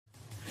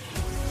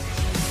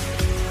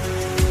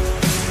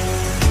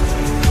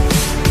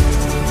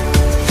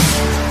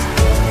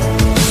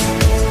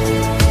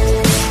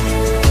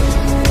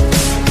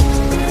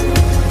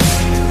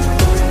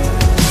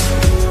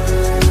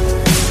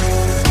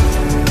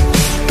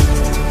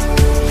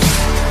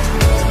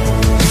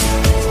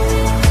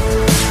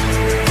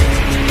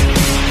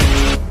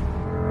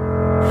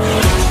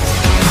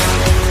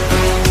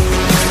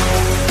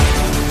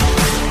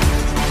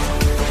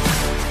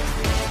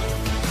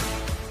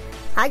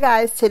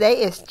guys, today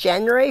is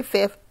January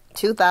 5th,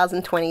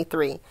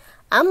 2023.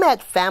 I'm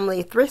at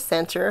Family Thrift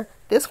Center.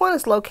 This one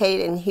is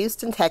located in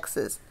Houston,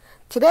 Texas.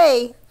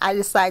 Today, I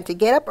decided to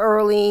get up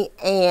early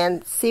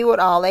and see what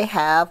all they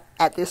have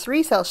at this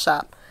resale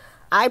shop.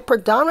 I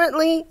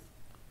predominantly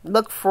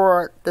look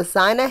for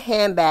designer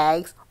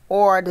handbags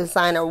or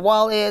designer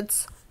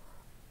wallets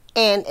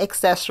and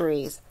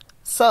accessories.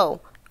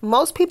 So,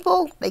 most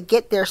people, they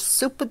get there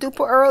super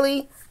duper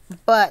early,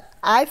 but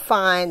I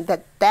find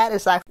that that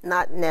is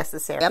not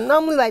necessary. I'm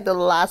normally like the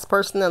last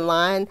person in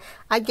line.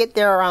 I get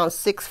there around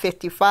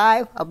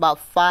 6:55, about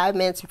 5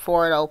 minutes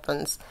before it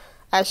opens.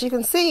 As you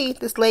can see,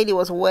 this lady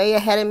was way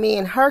ahead of me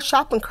and her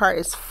shopping cart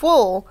is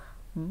full,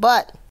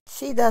 but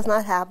she does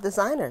not have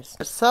designers.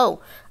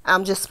 So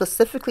I'm just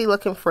specifically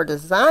looking for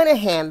designer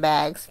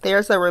handbags.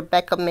 There's a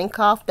Rebecca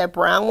Minkoff, that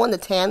brown one, the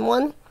tan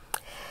one.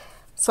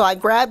 So I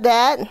grabbed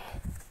that.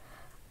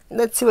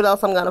 Let's see what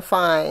else I'm gonna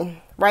find.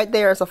 Right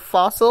there is a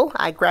Fossil.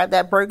 I grabbed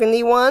that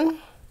burgundy one.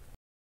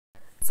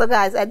 So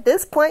guys, at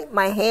this point,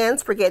 my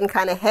hands were getting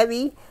kind of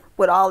heavy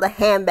with all the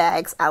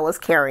handbags I was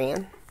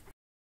carrying.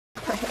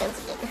 My hands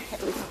are getting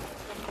heavy.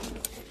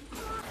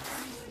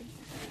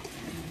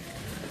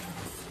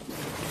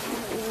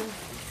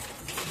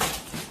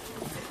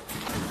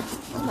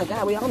 Oh my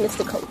God, we all missed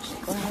the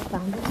coach. Glad I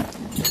found it.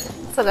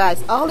 So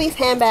guys, all these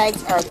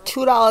handbags are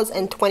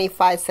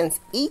 $2.25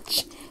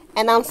 each.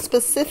 And I'm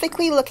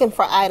specifically looking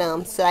for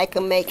items that I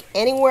can make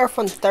anywhere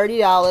from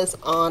 $30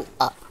 on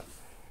up.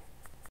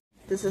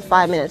 This is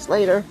 5 minutes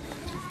later.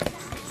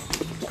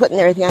 Putting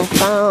everything I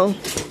found.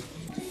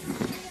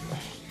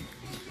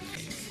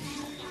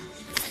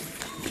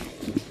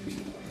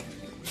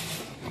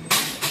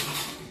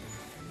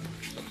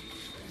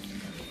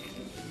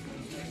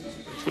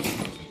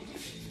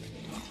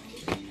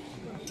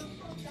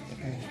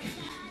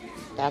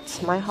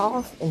 That's my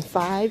haul in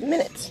 5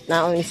 minutes.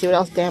 Now let me see what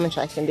else damage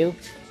I can do.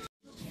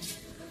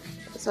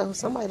 So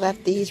somebody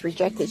left these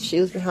rejected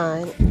shoes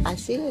behind. I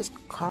see this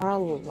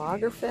Karl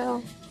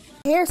Lagerfeld.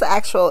 Here's the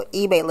actual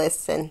eBay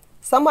listing.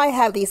 Somebody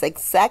have these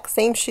exact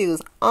same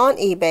shoes on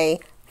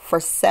eBay for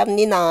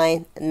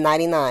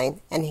 $79.99.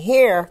 And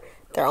here,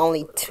 they're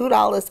only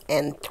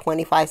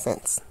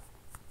 $2.25.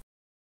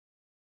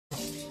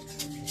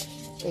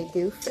 They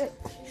do fit.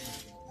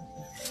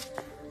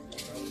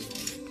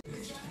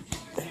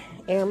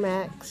 Air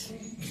Max.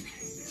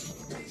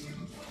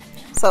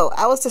 So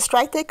I was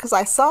distracted because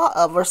I saw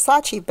a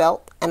Versace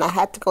belt and I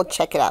had to go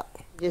check it out.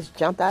 It just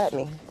jumped out at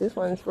me. This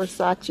one's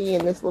Versace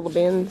and this little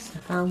bin's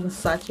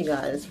Versace,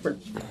 guys.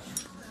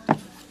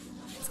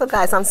 So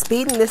guys, I'm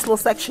speeding this little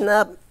section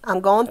up. I'm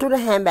going through the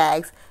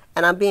handbags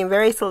and I'm being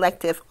very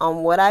selective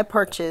on what I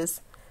purchase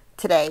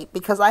today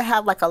because I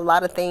have like a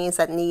lot of things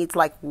that needs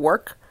like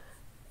work.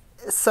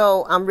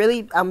 So I'm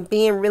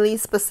being really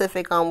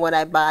specific on what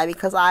I buy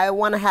because I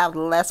want to have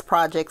less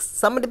projects.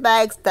 Some of the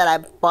bags that I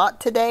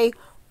bought today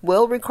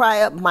will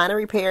require minor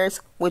repairs,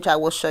 which I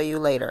will show you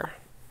later.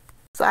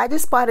 So I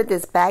just spotted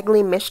this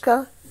Bagley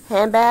Mishka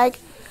handbag.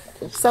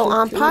 So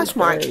on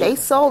Poshmark, they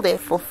sold it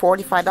for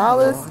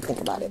 $45.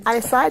 Think about it. I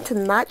decided to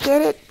not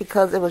get it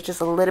because it was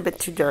just a little bit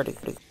too dirty.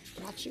 I'm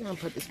actually gonna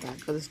put this back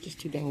because it's just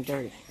too dang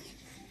dirty.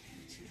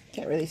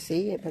 Can't really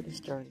see it, but it's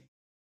dirty.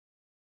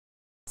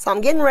 So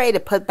I'm getting ready to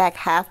put back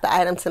half the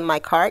items in my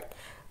cart.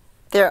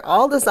 They're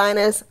all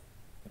designers.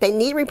 They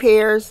need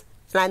repairs,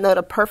 and I know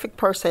the perfect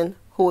person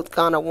who's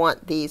gonna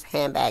want these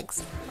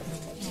handbags.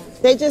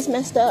 They just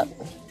messed up.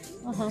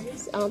 I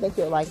don't think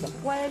you'll like them.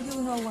 Why do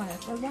you not want it?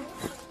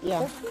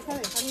 Yeah.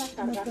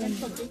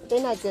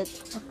 They're not good.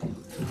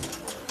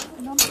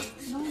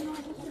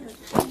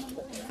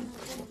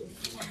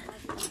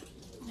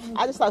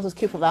 I just thought it was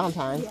cute for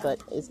Valentine's,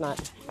 but it's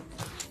not.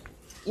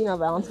 You know,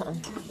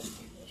 Valentine's.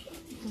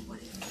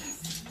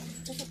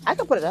 I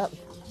can put it up.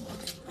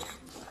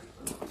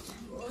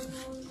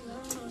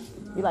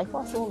 You like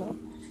Fossil? No?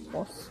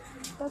 Fossil.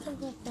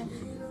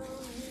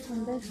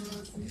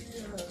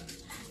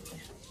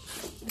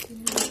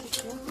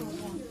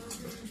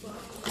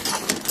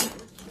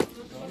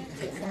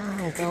 Now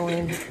I'm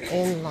going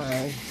in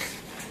line.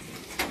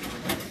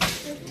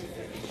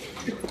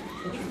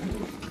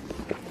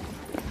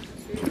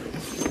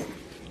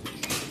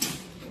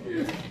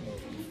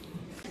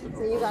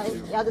 So you guys,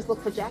 y'all just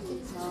look for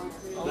jackets?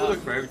 We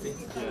look for everything.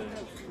 Yeah.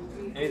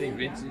 Anything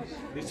vintage.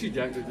 These two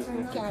jackets are just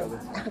vintage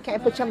colors. Can I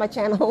put you on my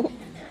channel?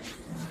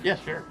 Yeah,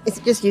 sure. It's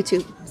just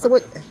YouTube. So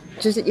what?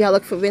 Just y'all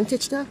look for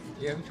vintage stuff?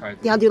 Yeah, we tried.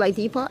 Y'all do like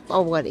Depop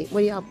or what?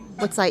 What y'all?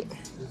 What site?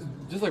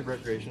 Just like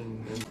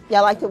recreation. And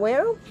Y'all like to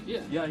wear them?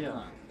 yeah. You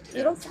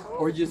don't sell them?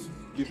 Or just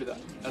give it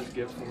as a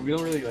gift. We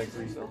don't really like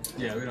resell.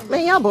 Yeah, we don't.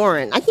 Man, y'all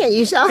boring. I can't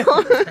use y'all.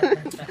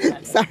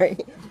 Sorry.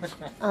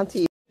 On to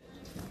you.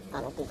 I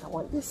don't think I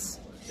want this.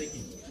 Thank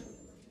you.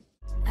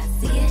 I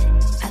see it,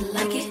 I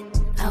like it,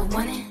 I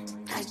want it,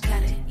 I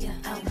got it, yeah,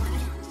 I want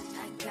it,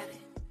 I got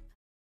it.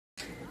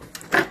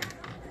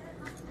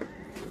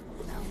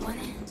 I want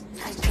it,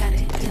 I got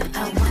it, yeah,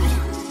 I want it,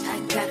 I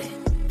got it,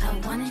 I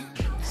want it.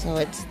 So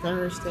it's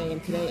Thursday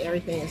and today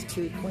everything is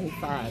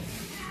 $2.25.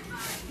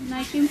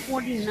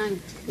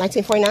 1949.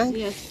 1949?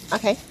 Yes.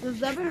 Okay. Does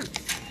debit?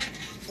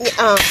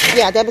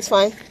 Yeah, debit's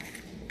fine.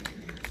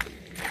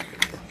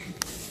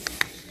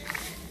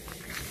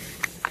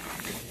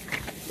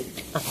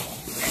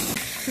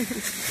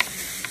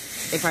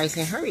 They probably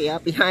saying, hurry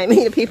up behind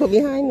me, the people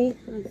behind me.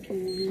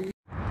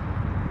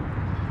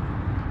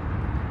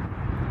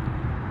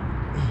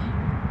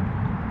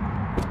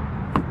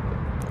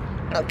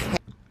 Okay. Okay.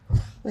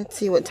 Let's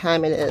see what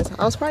time it is.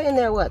 I was probably in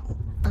there, what?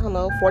 I don't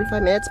know,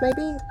 45 minutes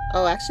maybe?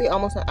 Oh, actually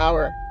almost an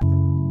hour.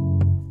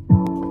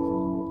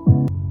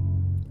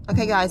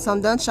 Okay guys, so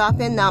I'm done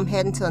shopping. Now I'm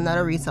heading to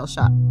another resale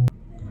shop.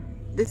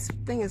 This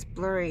thing is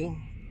blurry.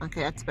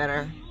 Okay, that's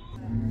better.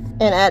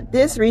 And at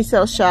this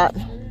resale shop,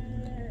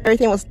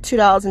 everything was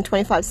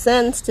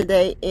 $2.25.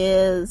 Today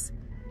is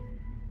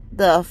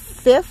the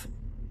 5th.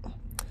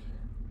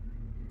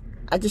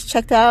 I just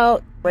checked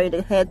out, ready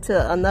to head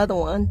to another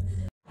one.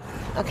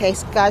 Okay,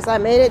 so guys, I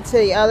made it to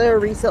the other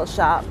resale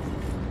shop.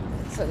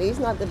 So these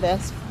not the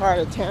best part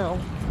of town.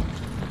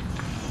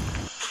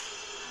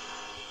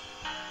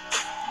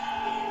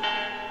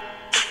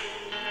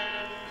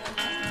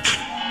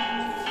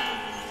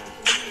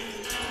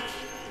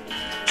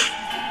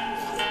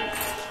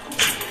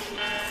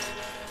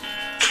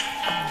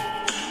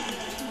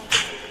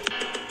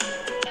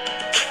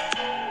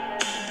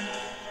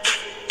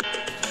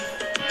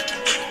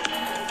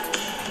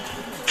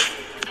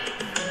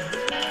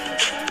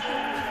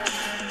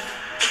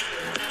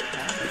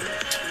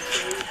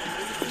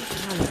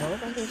 I don't know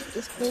if I can get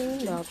this clean,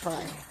 but I'll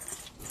try.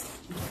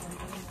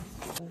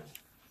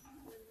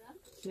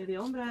 De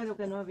hombre lo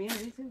que no había,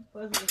 dicen,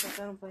 pues lo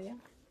sacaron para allá.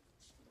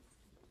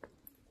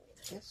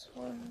 This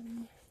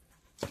one.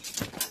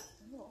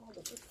 Oh, all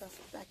the good stuff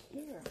is back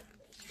here.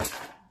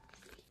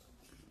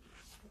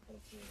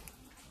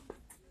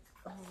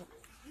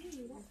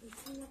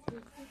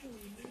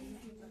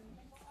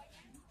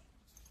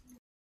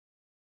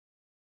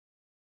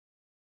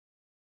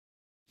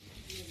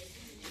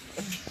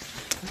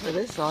 So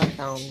this is all I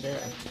found. The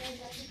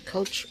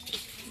Coach,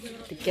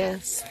 the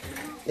Guess.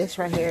 This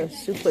right here is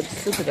super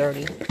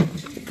dirty.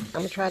 I'm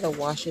gonna try to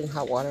wash it in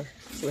hot water.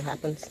 See what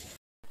happens.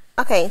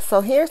 Okay,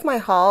 so here's my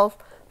haul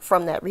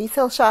from that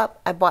resale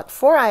shop. I bought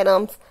 4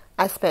 items.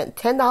 I spent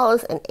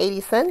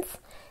 $10.80.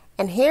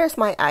 And here's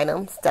my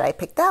items that I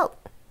picked out.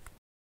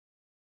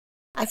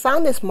 I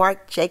found this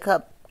Marc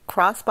Jacob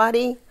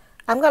crossbody.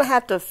 I'm going to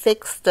have to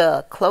fix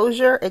the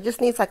closure. It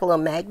just needs like a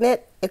little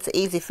magnet. It's an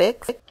easy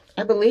fix.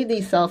 I believe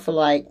these sell for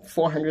like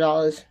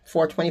 $400,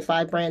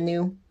 $425 brand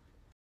new.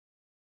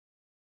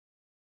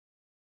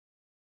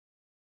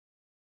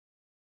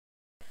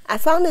 I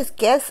found this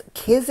Guess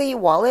Kizzy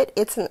wallet.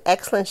 It's in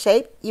excellent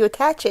shape. You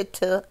attach it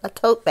to a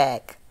tote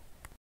bag.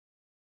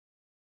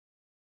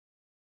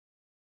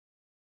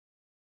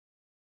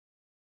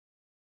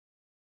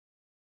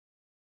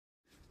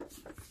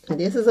 And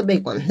this is a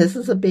big one. This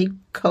is a big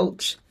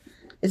Coach.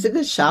 It's a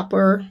good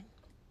shopper.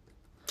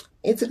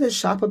 It's a good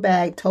shopper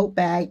bag, tote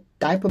bag,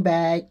 diaper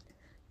bag,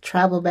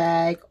 travel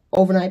bag,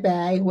 overnight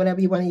bag, whatever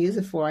you want to use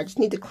it for. I just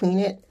need to clean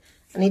it.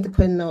 I need to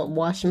put it in the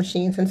washing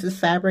machine. Since it's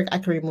fabric, I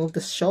can remove the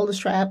shoulder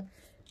strap.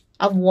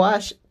 I've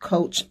washed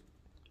Coach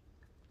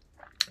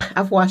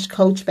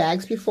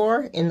bags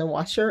before in the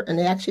washer, and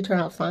they actually turn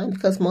out fine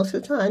because most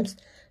of the times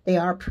they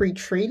are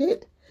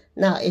pre-treated.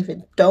 Now, if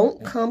it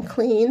don't come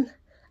clean,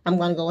 I'm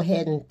going to go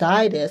ahead and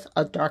dye this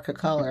a darker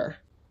color.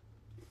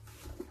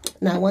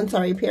 Now, once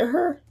I repair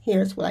her,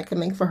 here's what I can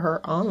make for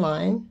her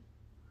online.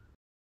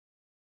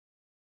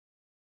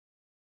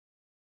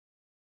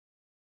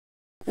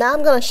 Now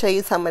I'm going to show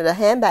you some of the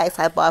handbags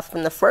I bought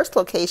from the first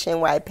location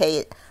where I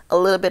paid a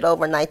little bit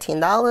over $19.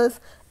 And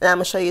I'm going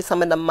to show you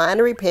some of the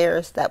minor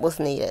repairs that was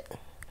needed.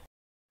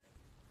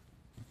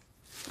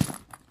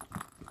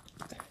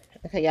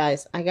 Okay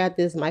guys, I got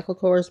this Michael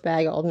Kors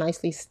bag all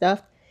nicely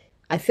stuffed.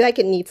 I feel like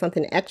it needs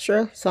something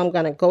extra, so I'm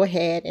going to go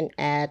ahead and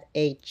add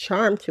a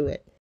charm to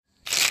it.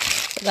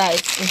 So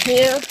guys,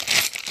 here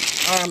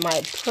are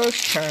my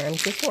purse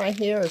charms. This one right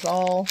here is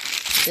all,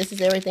 this is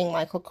everything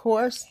Michael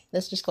Kors.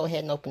 Let's just go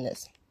ahead and open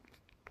this.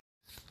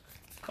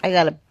 I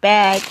got a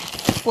bag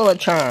full of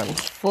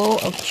charms.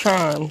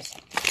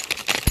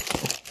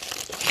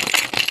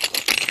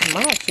 I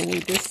might actually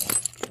need this.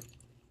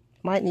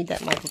 Might need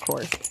that Michael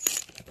Kors.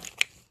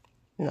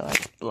 No,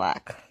 that's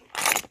black.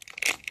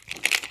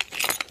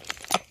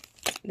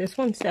 This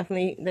one's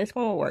definitely, this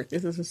one will work.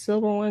 This is a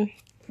silver one.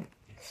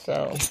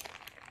 So,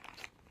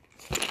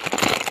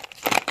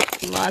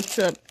 lots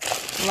of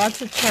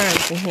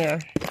charms in here.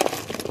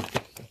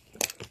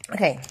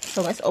 Okay,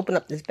 so let's open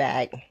up this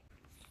bag.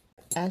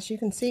 As you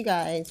can see,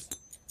 guys,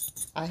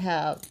 I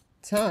have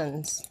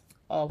tons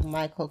of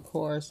Michael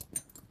Kors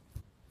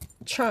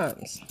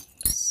charms.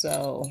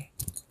 So,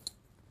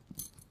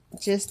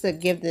 just to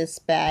give this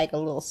bag a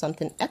little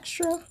something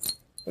extra,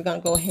 we're going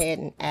to go ahead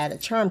and add a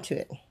charm to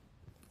it.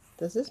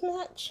 Does this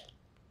match?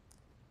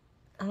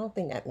 I don't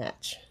think that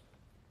match.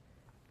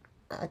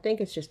 I think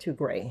it's just too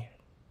gray.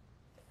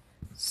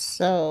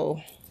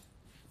 So,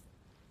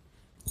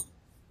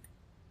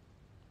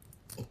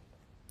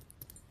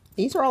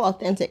 These are all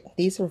authentic.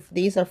 These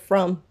are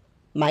from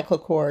Michael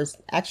Kors,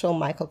 actual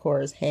Michael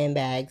Kors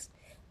handbags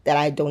that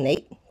I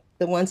donate.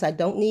 The ones I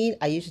don't need,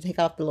 I usually take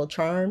off the little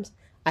charms.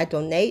 I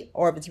donate,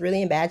 or if it's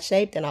really in bad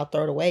shape, then I'll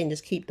throw it away and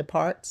just keep the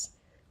parts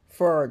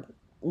for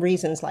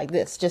reasons like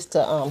this, just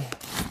to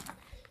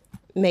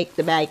make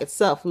the bag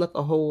itself look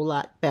a whole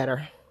lot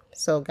better.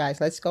 So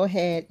guys, let's go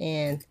ahead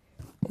and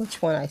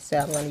which one I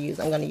said I'm going to use.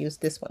 I'm going to use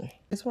this one.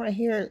 This one right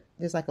here,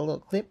 there's like a little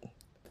clip.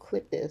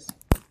 Clip this.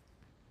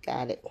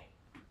 Got it.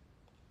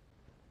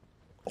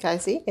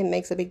 Guys, see, it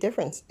makes a big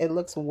difference. It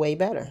looks way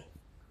better.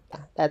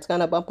 That's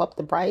going to bump up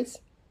the price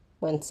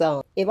when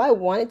selling. If I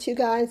wanted to,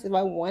 guys, if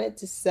I wanted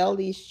to sell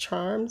these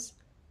charms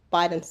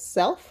by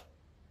themselves,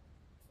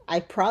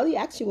 I probably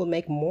actually will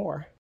make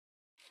more.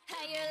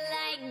 How you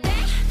like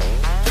that?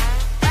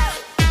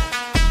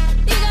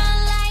 You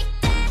gon'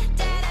 like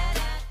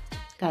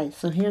that? Guys,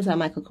 so here's our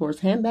Michael Kors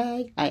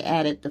handbag. I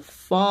added the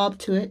fob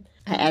to it.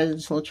 I added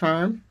this little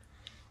charm.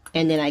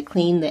 And then I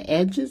cleaned the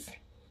edges.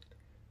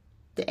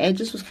 The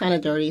edges was kind of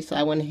dirty, so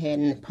I went ahead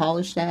and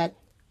polished that.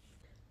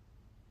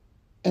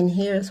 And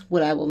here's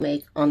what I will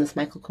make on this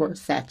Michael Kors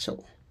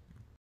satchel.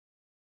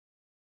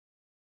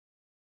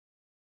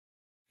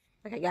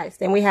 Okay, guys,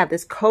 then we have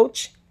this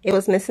Coach. It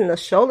was missing the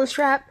shoulder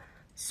strap,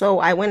 so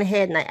I went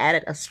ahead and I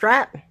added a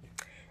strap.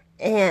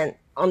 And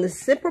on the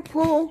zipper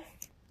pull,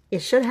 it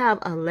should have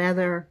a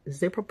leather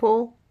zipper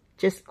pull,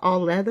 just all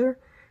leather,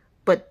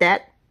 but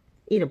that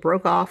either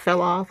broke off,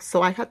 fell off,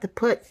 so I had to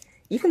put,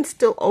 you can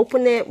still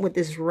open it with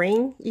this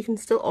ring. You can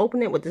still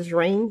open it with this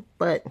ring,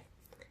 but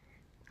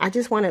I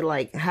just want to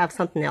like have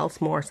something else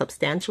more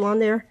substantial on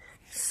there.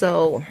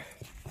 So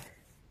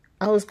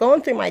I was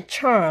going through my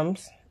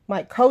charms,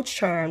 my Coach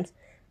charms,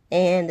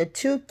 and the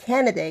two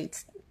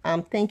candidates,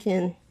 I'm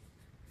thinking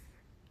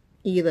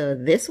either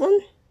this one.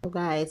 So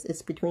guys,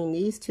 it's between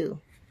these two.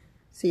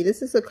 See,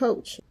 this is a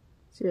Coach.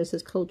 See, it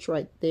says Coach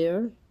right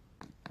there.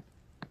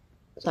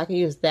 So I can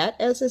use that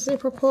as a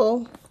zipper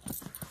pull.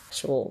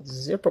 Actual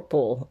zipper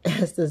pull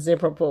as the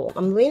zipper pull.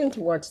 I'm leaning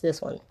towards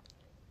this one.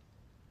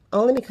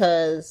 Only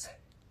because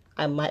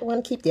I might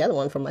want to keep the other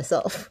one for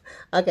myself.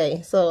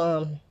 Okay,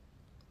 so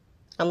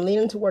I'm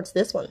leaning towards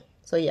this one.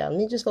 So yeah, let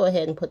me just go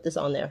ahead and put this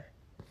on there.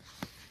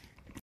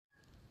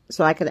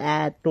 So I could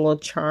add the little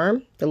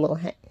charm,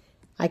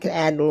 I could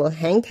add the little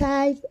hang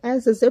tag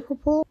as a zipper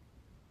pull.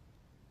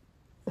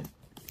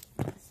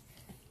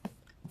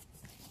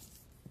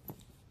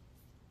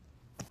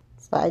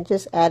 So I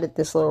just added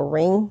this little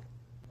ring.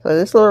 So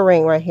this little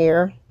ring right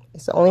here,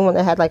 it's the only one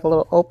that had like a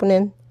little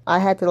opening. I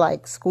had to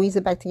like squeeze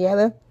it back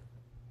together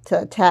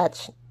to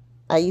attach.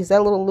 I used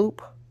that little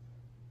loop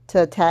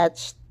to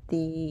attach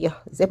the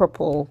zipper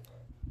pull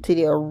to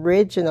the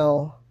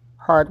original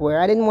hardware.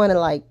 I didn't want to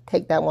like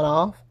take that one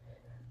off.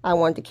 I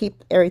wanted to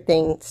keep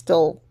everything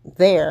still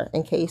there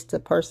in case the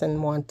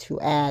person wanted to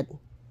add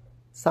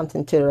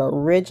something to the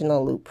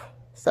original loop.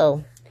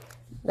 So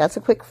that's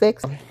a quick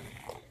fix.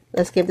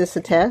 Let's give this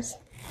a test.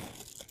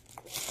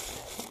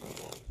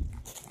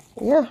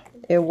 Yeah,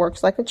 it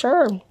works like a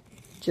charm.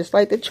 Just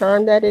like the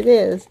charm that it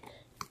is.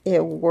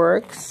 It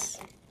works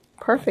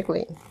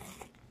perfectly.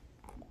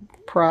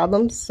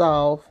 Problem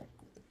solved.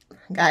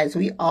 Guys,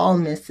 we all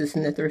missed this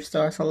in the thrift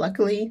store. So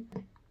luckily,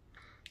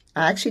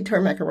 I actually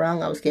turned back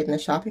around. I was getting a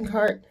shopping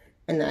cart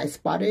and I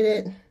spotted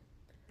it.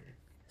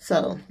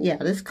 So yeah,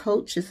 this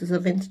Coach, this is a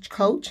vintage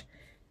Coach.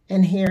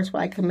 And here's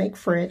what I can make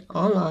for it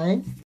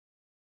online.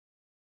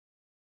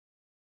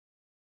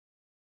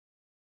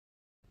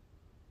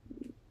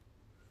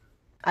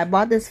 I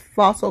bought this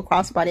Fossil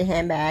crossbody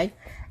handbag,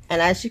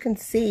 and as you can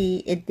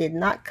see, it did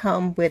not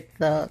come with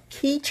the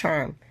key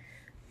charm.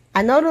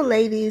 I know the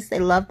ladies, they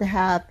love to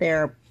have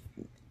their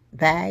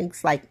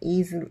bags like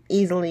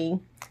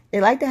easily,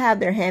 they like to have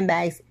their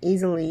handbags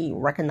easily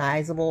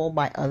recognizable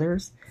by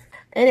others.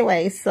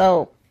 Anyway,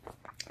 so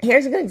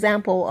here's a good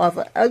example of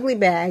an ugly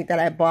bag that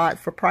I bought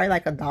for probably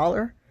like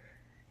 $1.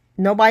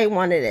 Nobody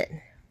wanted it,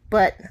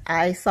 but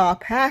I saw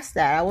past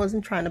that. I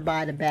wasn't trying to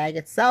buy the bag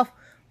itself.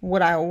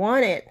 What I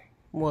wanted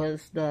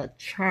was the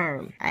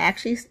charm. I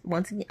actually,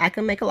 once again, I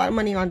can make a lot of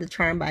money on the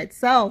charm by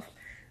itself,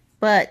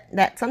 but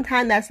that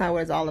sometimes that's not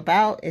what it's all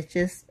about. It's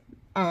just,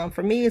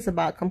 for me, it's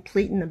about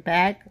completing the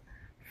bag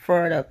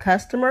for the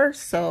customer.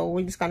 So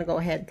we're just gonna go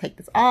ahead and take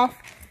this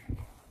off.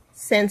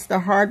 Since the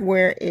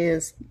hardware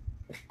is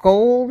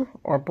gold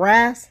or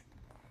brass,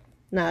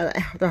 now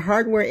the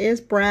hardware is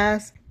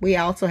brass, we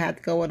also have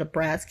to go with a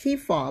brass key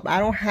fob. I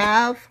don't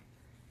have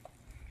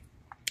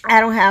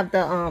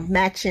the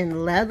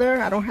matching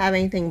leather. I don't have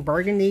anything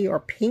burgundy or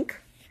pink.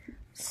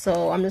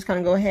 So I'm just going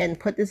to go ahead and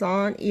put this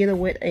on either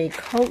with a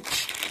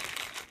Coach.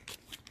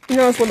 You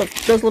know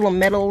those little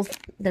metals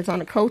that's on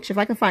the Coach? If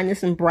I can find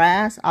this in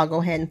brass, I'll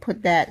go ahead and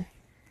put that,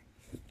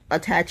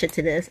 attach it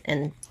to this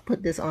and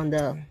put this on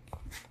the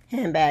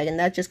handbag. And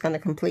that's just going to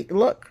complete the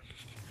look.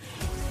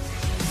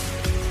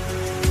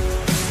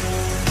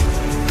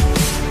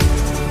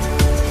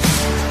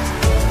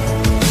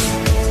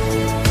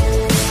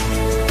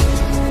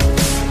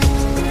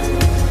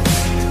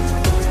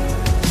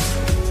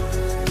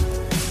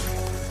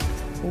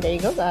 There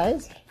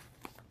guys,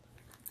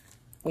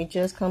 we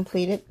just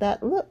completed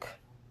that look.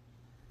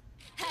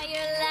 How you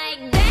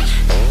like that?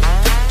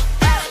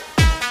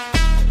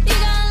 You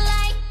gon'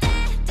 like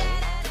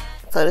that?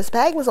 So this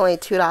bag was only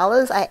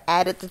 $2. I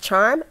added the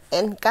charm,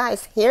 and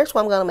guys, here's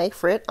what I'm gonna make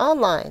for it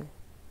online.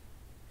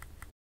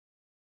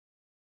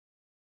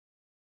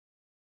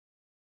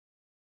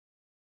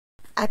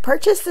 I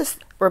purchased this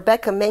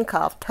Rebecca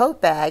Minkoff tote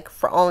bag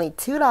for only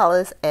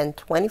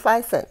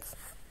 $2.25.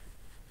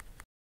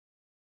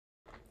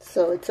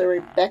 So it's a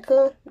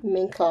Rebecca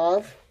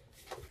Minkoff.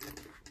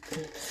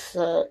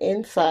 So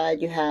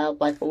inside you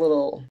have like a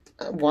little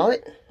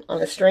wallet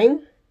on a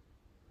string.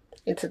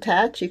 It's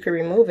attached. You can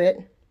remove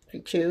it if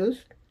you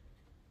choose.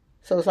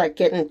 So it's like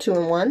getting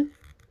 2-in-1.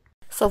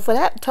 So for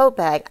that tote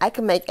bag, I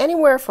can make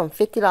anywhere from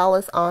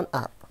 $50 on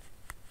up.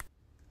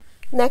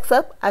 Next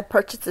up, I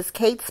purchased this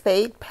Kate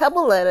Spade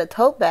Pebble Leather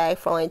tote bag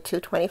for only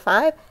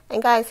 $2.25.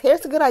 And guys,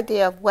 here's a good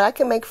idea of what I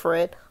can make for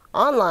it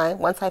online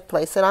once I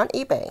place it on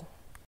eBay.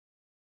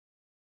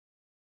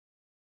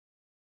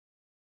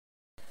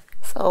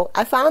 So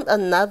I found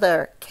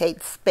another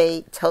Kate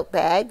Spade tote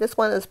bag. This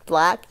one is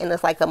black and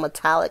it's like a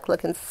metallic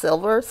looking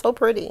silver. So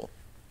pretty.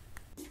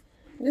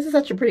 This is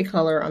such a pretty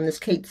color on this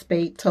Kate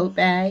Spade tote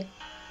bag.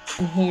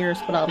 And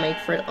here's what I'll make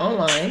for it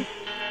online.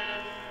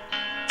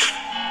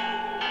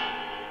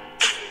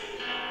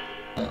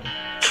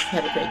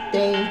 Have a great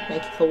day.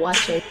 Thank you for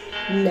watching.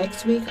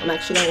 Next week, I'm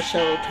actually going to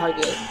show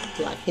Target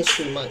Black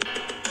History Month,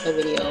 a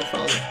video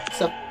from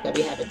stuff that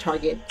we have at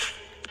Target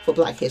for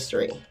Black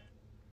History.